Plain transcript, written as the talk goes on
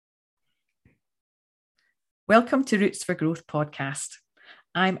Welcome to Roots for Growth podcast.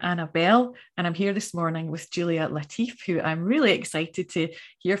 I'm Annabelle and I'm here this morning with Julia Latif, who I'm really excited to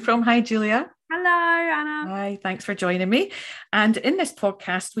hear from. Hi, Julia. Hello, Anna. Hi, thanks for joining me. And in this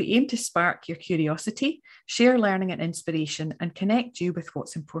podcast, we aim to spark your curiosity, share learning and inspiration, and connect you with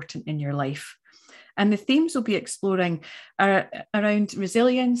what's important in your life. And the themes we'll be exploring are around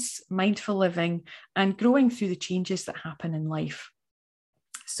resilience, mindful living, and growing through the changes that happen in life.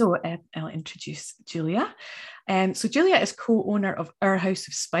 So I'll introduce Julia. So Julia is co-owner of Our House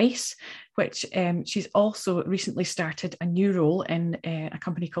of Spice, which she's also recently started a new role in a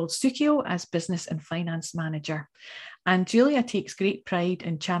company called Sukio as business and finance manager. And Julia takes great pride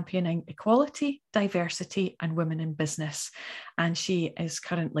in championing equality, diversity, and women in business. And she is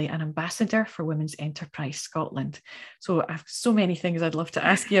currently an ambassador for Women's Enterprise Scotland. So I have so many things I'd love to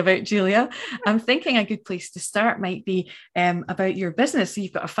ask you about, Julia. I'm thinking a good place to start might be about your business. So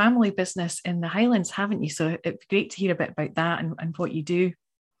you've got a family business in the Highlands, haven't you? So it'd be great to hear a bit about that and what you do.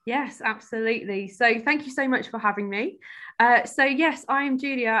 Yes, absolutely. So thank you so much for having me. So yes, I am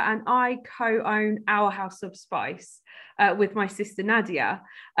Julia and I co-own Our House of Spice with my sister Nadia.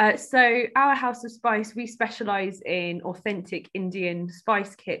 So Our House of Spice, we specialise in authentic Indian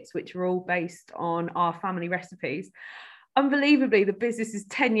spice kits, which are all based on our family recipes. Unbelievably, the business is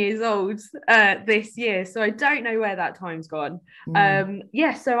 10 years old this year, so I don't know where that time's gone.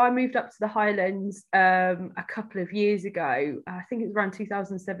 So I moved up to the Highlands a couple of years ago. I think it was around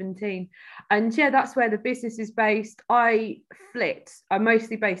 2017, and that's where the business is based. I'm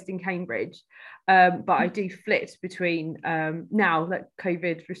mostly based in Cambridge, but I do flit between now that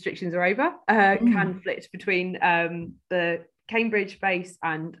COVID restrictions are over, can flit between the Cambridge base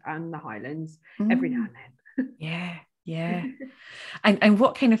and the Highlands every now and then. Yeah. And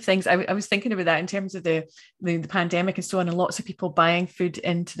what kind of things, I was thinking about that in terms of the pandemic and so on, and lots of people buying food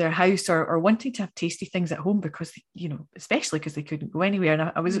into their house or wanting to have tasty things at home because, especially because they couldn't go anywhere.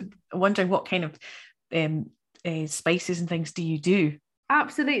 And I was wondering what kind of spices and things do you do?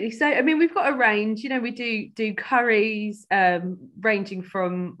 Absolutely. So, I mean, we've got a range, we do curries ranging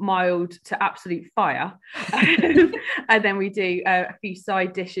from mild to absolute fire. And then we do a few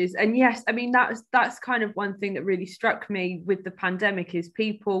side dishes. And yes, I mean, that's kind of one thing that really struck me with the pandemic is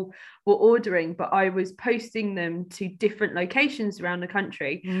people were ordering, but I was posting them to different locations around the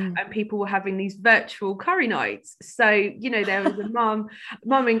country and people were having these virtual curry nights. So, there was a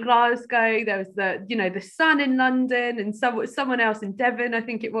mum in Glasgow, there was the son in London and someone else in Devon, I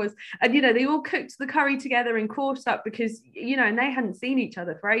think it was. And, they all cooked the curry together and caught up because, and they hadn't seen each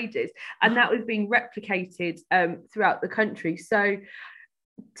other for ages. And that was being replicated throughout the country. So,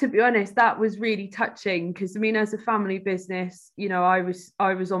 to be honest, that was really touching because, I mean, as a family business, I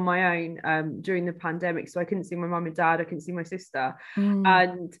was on my own during the pandemic. So I couldn't see my mum and dad. I couldn't see my sister.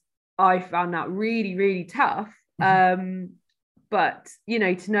 And I found that really, really tough. But,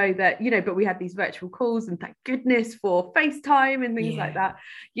 to know that, but we had these virtual calls and thank goodness for FaceTime and things like that,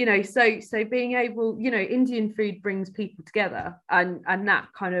 so being able, Indian food brings people together and that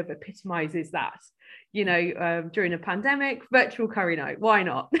kind of epitomizes that, during a pandemic, virtual curry night, why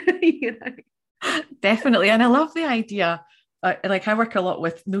not? Definitely. And I love the idea. I work a lot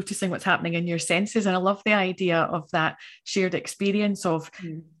with noticing what's happening in your senses, and I love the idea of that shared experience of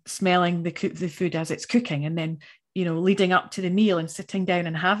smelling the food as it's cooking, and then leading up to the meal and sitting down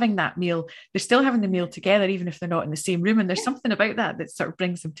and having that meal. They're still having the meal together, even if they're not in the same room. And there's something about that sort of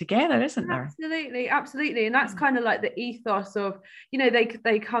brings them together, isn't there? Absolutely. And that's kind of like the ethos of,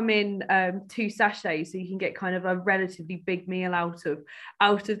 they come in 2 sachets, so you can get kind of a relatively big meal out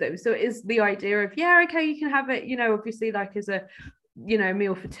of them. So it is the idea of, you can have it, obviously like as a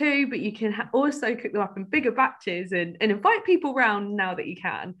meal for 2, but you can also cook them up in bigger batches and invite people around now that you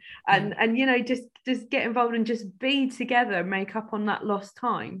can, and just get involved and just be together, make up on that lost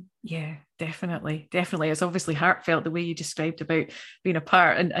time. Yeah, definitely. It's obviously heartfelt the way you described about being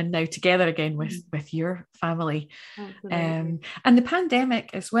apart and now together again with your family. And the pandemic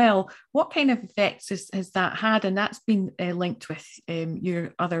as well, what kind of effects has that had? And that's been linked with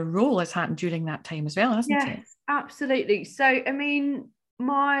your other role has happened during that time as well, hasn't it? Absolutely. So, I mean,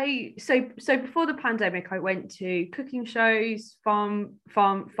 so before the pandemic, I went to cooking shows, farm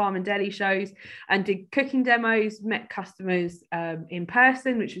and deli shows, and did cooking demos, met customers in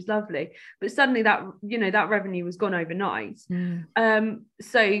person, which was lovely. But suddenly that revenue was gone overnight.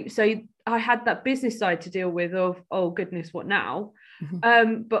 So I had that business side to deal with of, oh goodness, what now?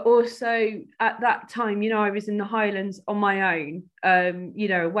 But also at that time, I was in the Highlands on my own,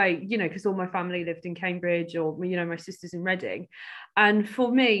 away, because all my family lived in Cambridge, or, my sister's in Reading. And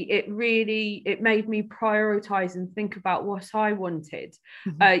for me, it made me prioritize and think about what I wanted.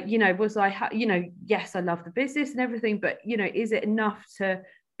 Was yes, I love the business and everything, but, is it enough to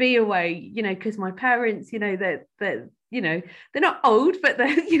be away, because my parents, they're not old, but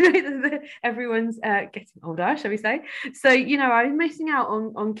everyone's getting older, shall we say. So, I was missing out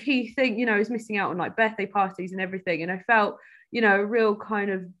on key things, I was missing out on like birthday parties and everything. And I felt, a real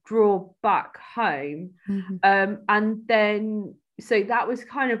kind of draw back home. And then, so that was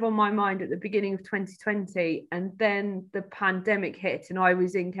kind of on my mind at the beginning of 2020. And then the pandemic hit and I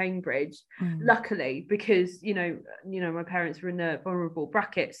was in Cambridge, luckily, because, my parents were in a vulnerable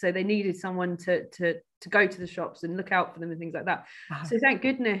bracket. So they needed someone to go to the shops and look out for them and things like that. So thank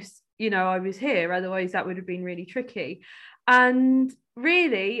goodness, I was here. Otherwise that would have been really tricky. And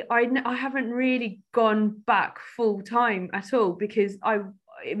really, I haven't really gone back full time at all, because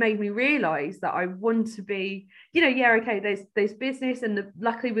it made me realize that I want to be, there's business, and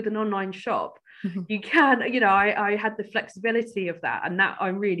luckily with an online shop, you can, I had the flexibility of that, and that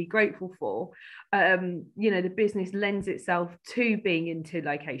I'm really grateful for. The business lends itself to being in two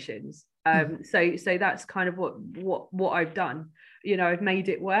locations. So that's kind of what I've done. I've made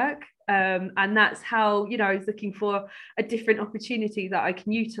it work. And that's how, I was looking for a different opportunity that I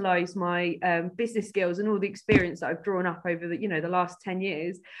can utilize my business skills and all the experience that I've drawn up over the last 10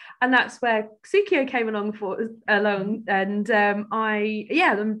 years. And that's where Sukio came along. And I'm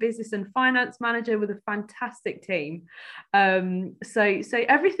a business and finance manager with a fantastic team. So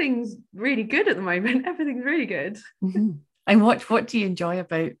everything's really good at the moment. Everything's really good. And what do you enjoy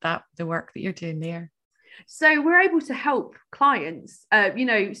about the work that you're doing there? So we're able to help clients,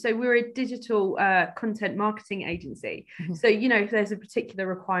 so we're a digital content marketing agency. So, if there's a particular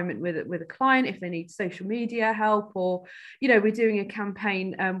requirement with a client, if they need social media help, or, we're doing a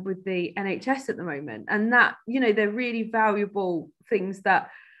campaign with the NHS at the moment, and that, they're really valuable things that,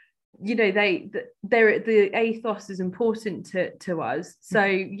 the ethos is important to us. So,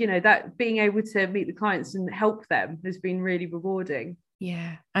 that being able to meet the clients and help them has been really rewarding.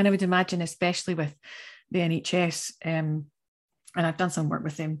 Yeah. And I would imagine, especially with the NHS, and I've done some work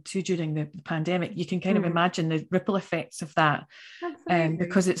with them too during the pandemic, you can kind of imagine the ripple effects of that,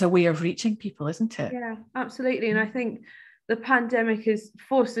 because it's a way of reaching people, isn't it? Yeah, absolutely. And I think the pandemic has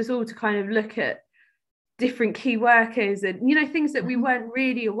forced us all to kind of look at different key workers and, things that we weren't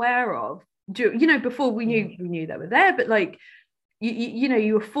really aware of, before we knew they were there, but like,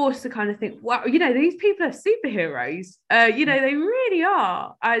 you were forced to kind of think, wow, these people are superheroes. They really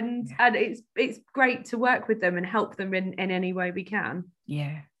are. And it's great to work with them and help them in any way we can.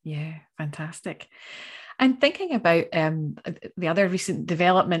 Yeah, fantastic. And thinking about the other recent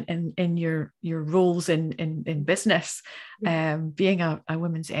development in your roles in business, being a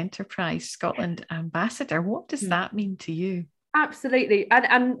Women's Enterprise Scotland ambassador, what does that mean to you? Absolutely.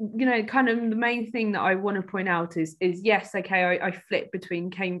 And kind of the main thing that I want to point out is yes, okay, I flip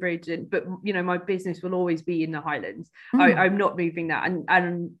between Cambridge but my business will always be in the Highlands. I'm not moving that,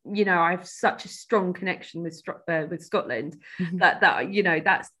 and I have such a strong connection with Scotland that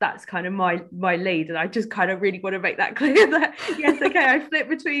that's kind of my lead, and I just kind of really want to make that clear that yes, okay, I flip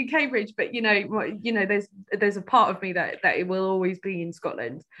between Cambridge, but there's a part of me that it will always be in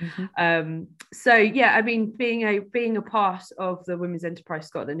Scotland. So yeah, I mean, being a part of the Women's Enterprise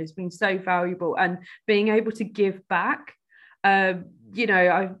Scotland has been so valuable, and being able to give back. I've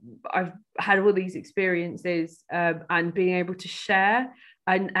had all these experiences, and being able to share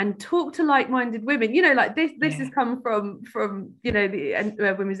and talk to like-minded women. Like this has come from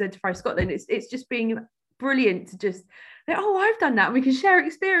the Women's Enterprise Scotland. It's just being brilliant to just think, oh, I've done that. We can share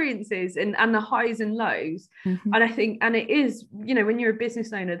experiences and the highs and lows. And I think, and it is, when you're a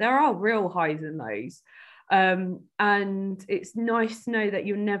business owner, there are real highs and lows. And it's nice to know that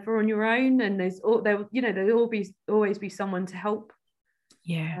you're never on your own, and there'll always be someone to help.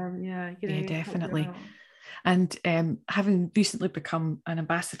 Definitely. And having recently become an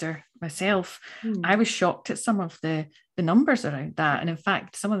ambassador myself, I was shocked at some of the numbers around that. And in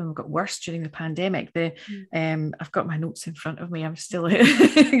fact, some of them got worse during the pandemic. I've got my notes in front of me. I'm still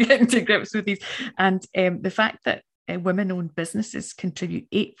getting to grips with these. And the fact that women-owned businesses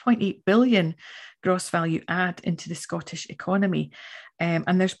contribute 8.8 billion gross value add into the Scottish economy.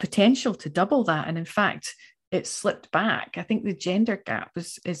 And there's potential to double that. And in fact, it slipped back. I think the gender gap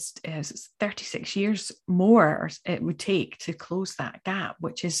is 36 years more it would take to close that gap,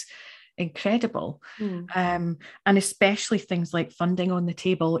 which is incredible. And especially things like funding on the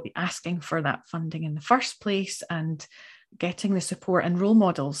table, asking for that funding in the first place, and getting the support and role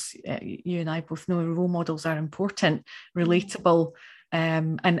models. You and I both know role models are important, relatable.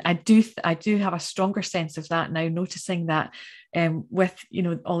 And I do have a stronger sense of that now, noticing that with, you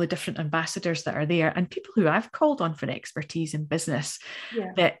know, all the different ambassadors that are there and people who I've called on for expertise in business,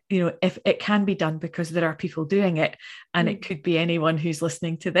 that, you know, if it can be done because there are people doing it, and it could be anyone who's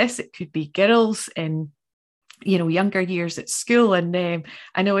listening to this. It could be girls in, you know, younger years at school. And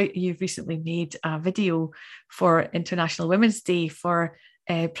I know you've recently made a video for International Women's Day for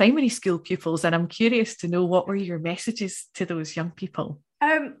primary school pupils, and I'm curious to know, what were your messages to those young people?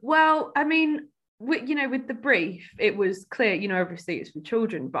 Well, I mean, you know, with the brief, it was clear, you know, obviously it's for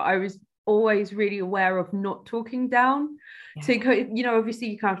children, but I was always really aware of not talking down. So, you know, obviously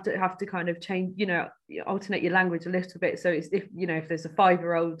you have to kind of change, you know, alternate your language a little bit. So it's, if, you know, if there's a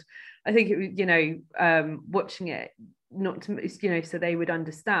 5-year-old, I think it was, you know, watching it, not to, you know, so they would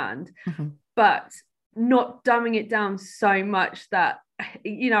understand, but not dumbing it down so much that,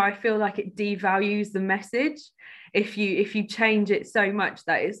 you know, I feel like it devalues the message if you change it so much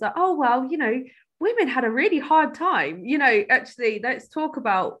that it's like, oh well, you know, women had a really hard time, you know, actually let's talk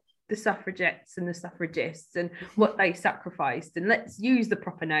about the suffragettes and the suffragists and what they sacrificed, and let's use the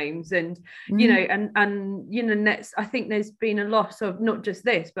proper names, and you know, and you know, I think there's been a lot of, not just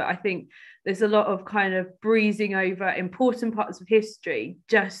this, but I think there's a lot of kind of breezing over important parts of history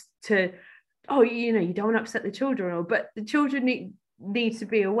just to, oh, you know, you don't want to upset the children, but the children need to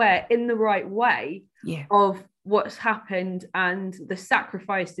be aware in the right way of what's happened and the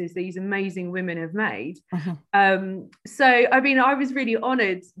sacrifices these amazing women have made. So I mean, I was really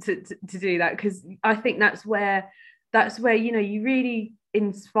honored to do that, because I think that's where, you know, you really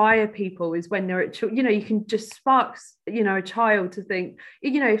inspire people, is when they're at, you know, you can just spark, you know, a child to think,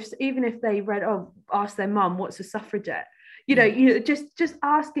 you know, even if they read, ask their mum what's a suffragette, you know, just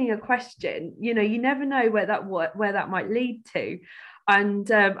asking a question, you know, you never know where that might lead to. And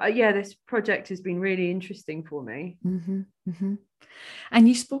this project has been really interesting for me. And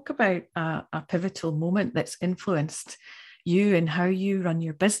you spoke about a pivotal moment that's influenced you and how you run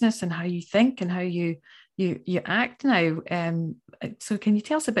your business and how you think and how you act now. So can you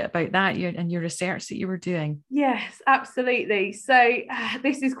tell us a bit about that and your research that you were doing? Yes, absolutely. So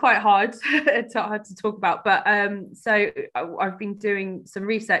this is quite hard to talk about, but so I've been doing some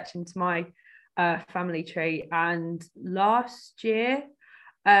research into my family tree, and last year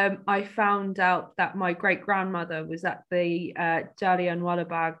I found out that my great grandmother was at the Jallianwala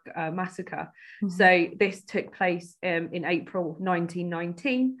Bagh massacre. So this took place in April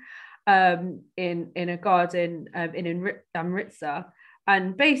 1919 in a garden in Amritsar.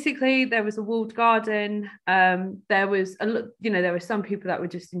 And basically there was a walled garden. There was there were some people that were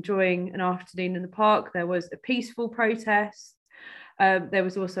just enjoying an afternoon in the park. There was a peaceful protest. There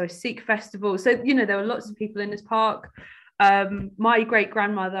was also a Sikh festival. So, you know, there were lots of people in this park. My great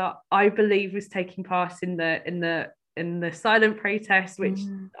grandmother, I believe, was taking part in the silent protest, which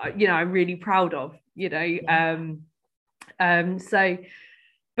you know, I'm really proud of. You know, so,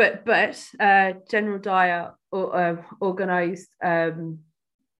 but General Dyer organised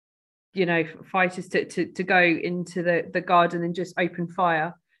you know, fighters to go into the garden and just open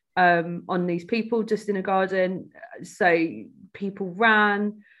fire on these people just in a garden. So people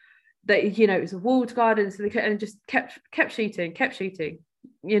ran. That, you know, it was a walled garden, so they just kept shooting,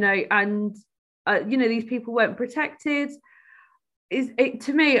 you know, and you know, these people weren't protected.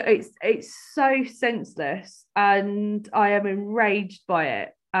 To me, it's so senseless, and I am enraged by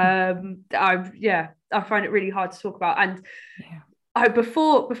it. I find it really hard to talk about. And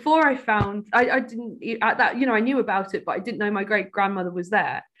before I found, I didn't, at that, you know, I knew about it, but I didn't know my great grandmother was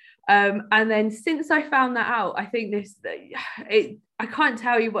there. And then since I found that out, I think I can't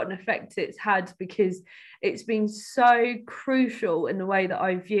tell you what an effect it's had, because it's been so crucial in the way that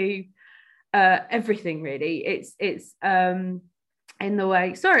I view everything, really. It's in the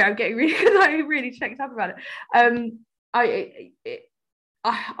way, sorry, I'm getting really, because I really checked up about it.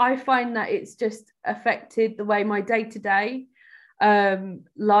 I find that it's just affected the way my day-to-day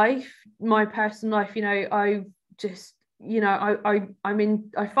life, my personal life, you know, I just, you know, I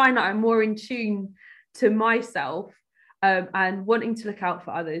find that I'm more in tune to myself and wanting to look out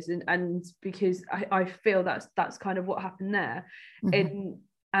for others, and because I feel that's kind of what happened there.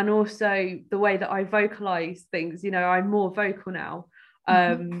 And also the way that I vocalize things, you know, I'm more vocal now.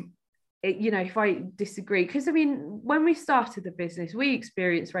 You know, if I disagree, because I mean, when we started the business, we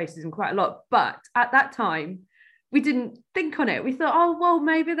experienced racism quite a lot, but at that time we didn't think on it. We thought, oh, well,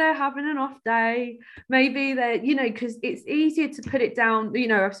 maybe they're having an off day. Maybe they're, you know, because it's easier to put it down. You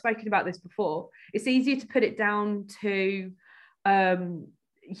know, I've spoken about this before. It's easier to put it down to,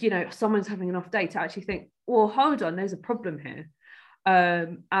 you know, someone's having an off day, to actually think, well, hold on, there's a problem here.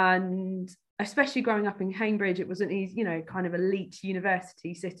 And especially growing up in Cambridge, it wasn't easy, you know, kind of elite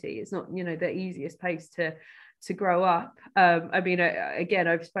university city. It's not, you know, the easiest place to grow up. I mean, again,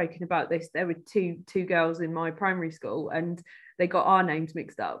 I've spoken about this. There were two girls in my primary school, and they got our names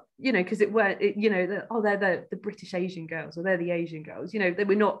mixed up, you know, because you know, they're the British Asian girls, or they're the Asian girls, you know, they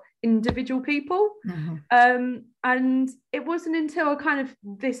were not individual people. And it wasn't until I kind of,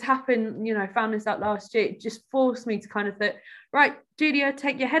 this happened, you know, I found this out last year, it just forced me to kind of think, right, Julia,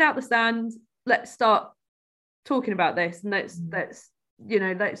 take your head out the sand, let's start talking about this, and let's you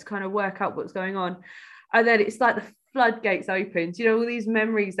know, let's kind of work out what's going on. And then it's like the floodgates opened, you know, all these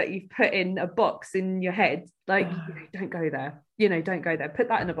memories that you've put in a box in your head, like, you know, don't go there, you know, don't go there, put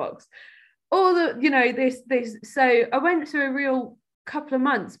that in a box. All the, you know, this. So I went through a real couple of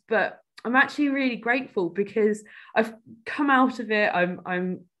months, but I'm actually really grateful because I've come out of it.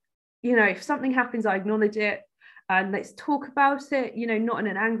 I'm, you know, if something happens, I acknowledge it and let's talk about it, you know, not in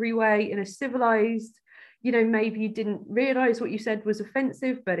an angry way, in a civilized, you know, maybe you didn't realize what you said was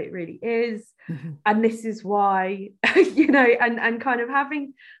offensive, but it really is. And this is why, you know, and kind of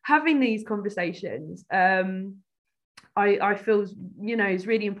having these conversations, I feel, you know, is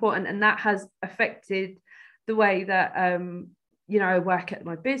really important. And that has affected the way that, you know, I work at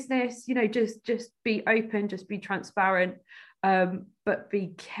my business, you know, just be open, just be transparent, but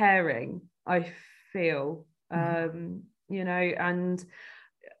be caring, I feel, you know. And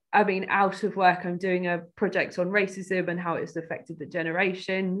I mean, out of work, I'm doing a project on racism and how it's affected the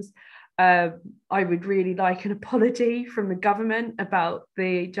generations. I would really like an apology from the government about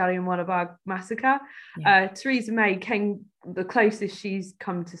the Jallianwala Bagh massacre. Theresa May came, the closest she's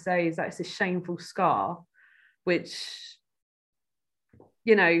come to say is that it's a shameful scar, which,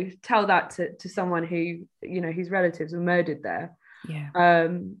 you know, tell that to someone who, you know, whose relatives were murdered there.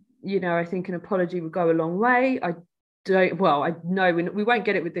 You know, I think an apology would go a long way. I know we won't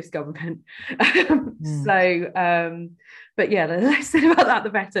get it with this government. So but yeah, the less said about that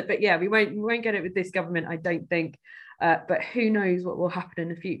the better. But yeah, we won't get it with this government, I don't think, but who knows what will happen in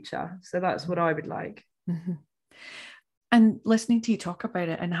the future. So that's what I would like. And listening to you talk about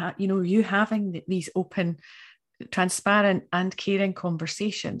it, and you know, you having these open, transparent and caring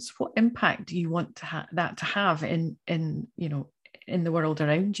conversations, what impact do you want that to have in you know, in the world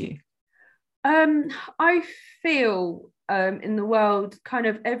around you? I feel in the world, kind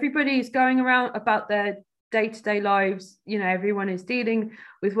of everybody's going around about their day-to-day lives, you know, everyone is dealing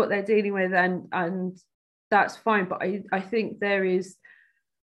with what they're dealing with, and that's fine. But I think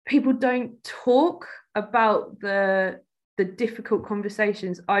people don't talk about the difficult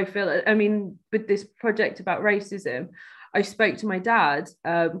conversations. I feel, I mean, with this project about racism, I spoke to my dad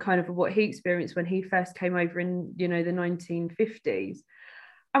kind of what he experienced when he first came over in, you know, the 1950s.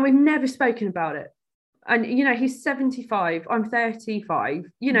 And we've never spoken about it. And, you know, he's 75, I'm 35.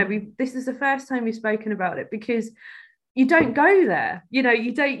 You know, this is the first time we've spoken about it, because you don't go there. You know,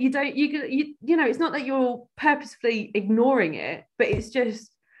 you know, it's not that you're purposefully ignoring it, but it's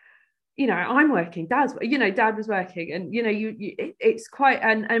just, you know, I'm working, dad was working, and, you know, it's quite,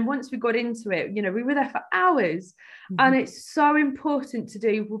 and once we got into it, you know, we were there for hours. And it's so important to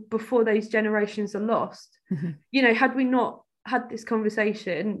do before those generations are lost. You know, had we not had this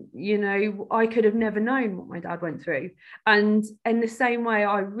conversation, you know, I could have never known what my dad went through. And in the same way,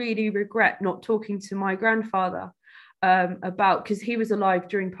 I really regret not talking to my grandfather about, because he was alive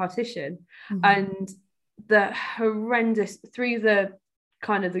during partition, and the horrendous, through the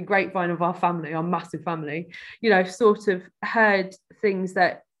kind of the grapevine of our family, our massive family, you know, sort of heard things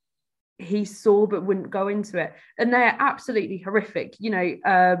that he saw but wouldn't go into it, and they're absolutely horrific. You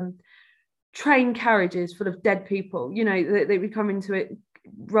know, train carriages full of dead people, you know, they would come into it,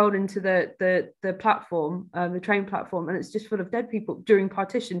 roll into the platform, the train platform, and it's just full of dead people during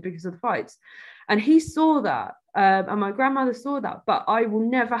partition because of the fights. And he saw that, and my grandmother saw that, but I will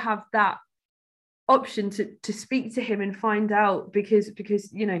never have that option to speak to him and find out, because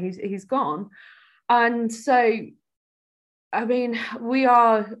you know, he's gone. And so, I mean, we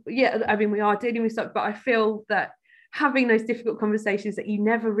are dealing with stuff, but I feel that having those difficult conversations that you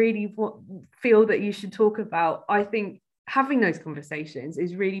never really feel that you should talk about, I think having those conversations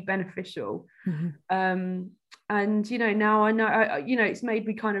is really beneficial. And, you know, now I know, you know, it's made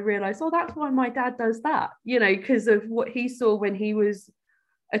me kind of realize, oh, that's why my dad does that, you know, because of what he saw when he was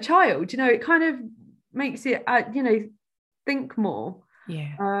a child. You know, it kind of makes it, you know, think more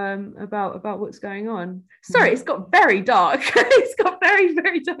about what's going on. Sorry, it's got very dark. It's got very,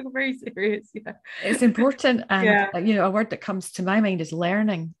 very dark, very serious. Yeah, it's important. And you know, a word that comes to my mind is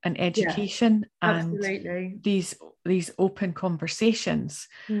learning and education, and absolutely. these open conversations.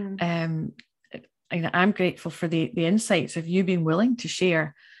 I'm grateful for the insights of you being willing to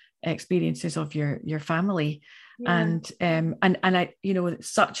share experiences of your family. Yeah. And I,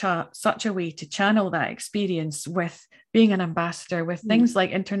 such a way to channel that experience with being an ambassador, with things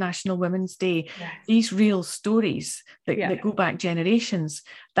like International Women's Day, yes. These real stories that go back generations.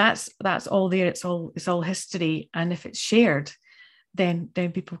 That's all there. It's all history. And if it's shared, then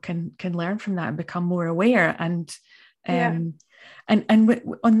people can learn from that and become more aware. And on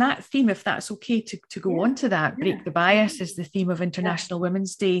that theme, if that's okay to go on to that, break the bias is the theme of International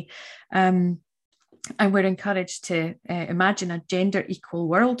Women's Day. And we're encouraged to imagine a gender equal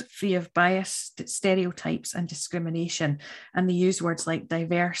world free of bias, stereotypes and discrimination. And they use words like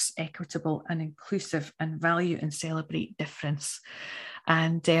diverse, equitable and inclusive, and value and celebrate difference.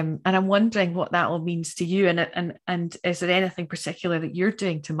 And I'm wondering what that all means to you. And is there anything particular that you're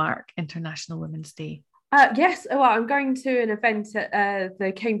doing to mark International Women's Day? Yes, well, I'm going to an event at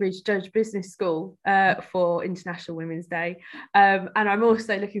the Cambridge Judge Business School for International Women's Day. And I'm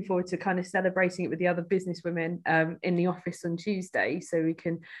also looking forward to kind of celebrating it with the other business women in the office on Tuesday, so we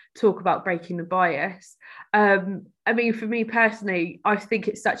can talk about breaking the bias. I mean, for me personally, I think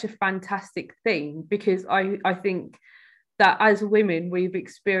it's such a fantastic thing, because I think that as women, we've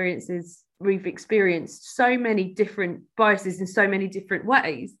experienced so many different biases in so many different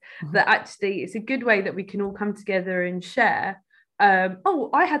ways, that actually it's a good way that we can all come together and share.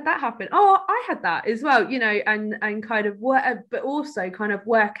 I had that happen. Oh, I had that as well, and kind of work, but also kind of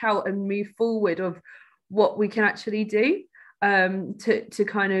work out and move forward of what we can actually do to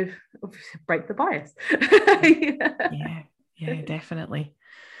kind of break the bias. Yeah, definitely.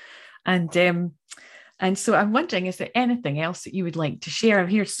 And so I'm wondering, is there anything else that you would like to share?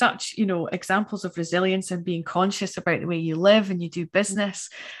 I've heard such, examples of resilience and being conscious about the way you live and you do business.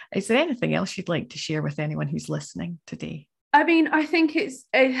 Is there anything else you'd like to share with anyone who's listening today? I mean, I think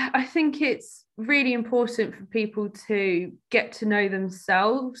it's really important for people to get to know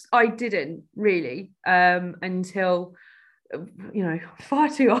themselves. I didn't really until far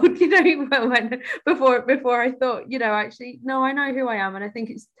too old, before I thought, actually, no, I know who I am. And I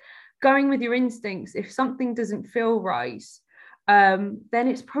think it's going with your instincts. If something doesn't feel right, then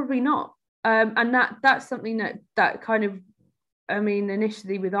it's probably not. And that's something that kind of, I mean,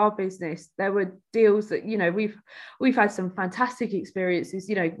 initially with our business, there were deals that, we've had some fantastic experiences.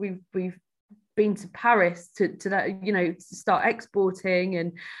 We've been to Paris to that, to start exporting,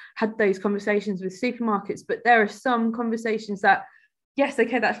 and had those conversations with supermarkets. But there are some conversations that, yes,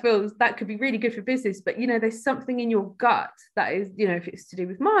 okay, that could be really good for business, but there's something in your gut that is, if it's to do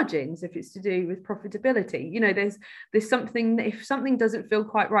with margins, if it's to do with profitability, there's something. If something doesn't feel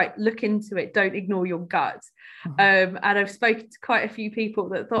quite right, look into it. Don't ignore your gut. And I've spoken to quite a few people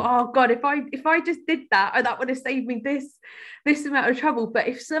that thought, oh God, if I just did that, that would have saved me this amount of trouble. But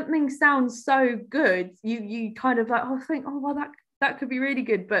if something sounds so good, you kind of like, well, that could be really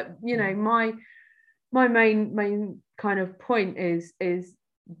good. But my main kind of point is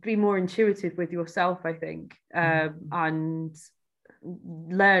be more intuitive with yourself, I think, and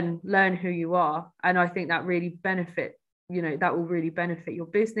learn who you are. And I think that really that will really benefit your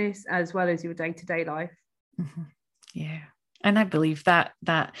business as well as your day-to-day life. Yeah. And I believe that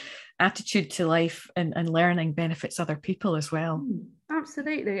attitude to life and learning benefits other people as well.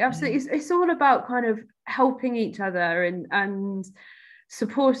 Absolutely. It's all about kind of helping each other and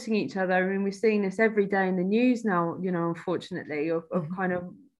supporting each other. I mean, we're seeing this every day in the news now, unfortunately, of kind of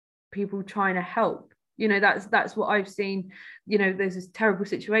people trying to help. That's what I've seen. There's this terrible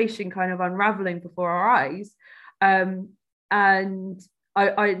situation kind of unraveling before our eyes. And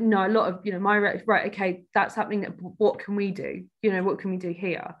I know a lot of, my right, okay, that's happening. What can we do? What can we do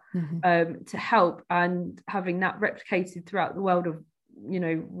here to help? And having that replicated throughout the world of,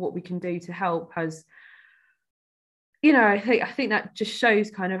 what we can do to help has, I think that just shows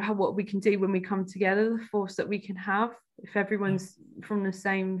kind of what we can do when we come together, the force that we can have if everyone's from the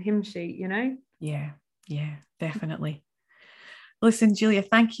same hymn sheet, Yeah, definitely. Listen, Julia,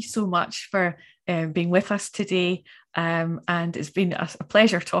 thank you so much for being with us today. And it's been a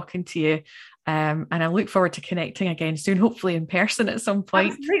pleasure talking to you. And I look forward to connecting again soon, hopefully in person at some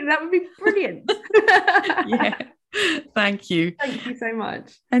point. Absolutely, that would be brilliant. Yeah. Thank you. Thank you so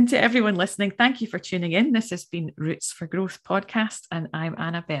much. And to everyone listening, thank you for tuning in. This has been Roots for Growth podcast, and I'm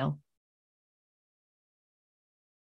Annabelle.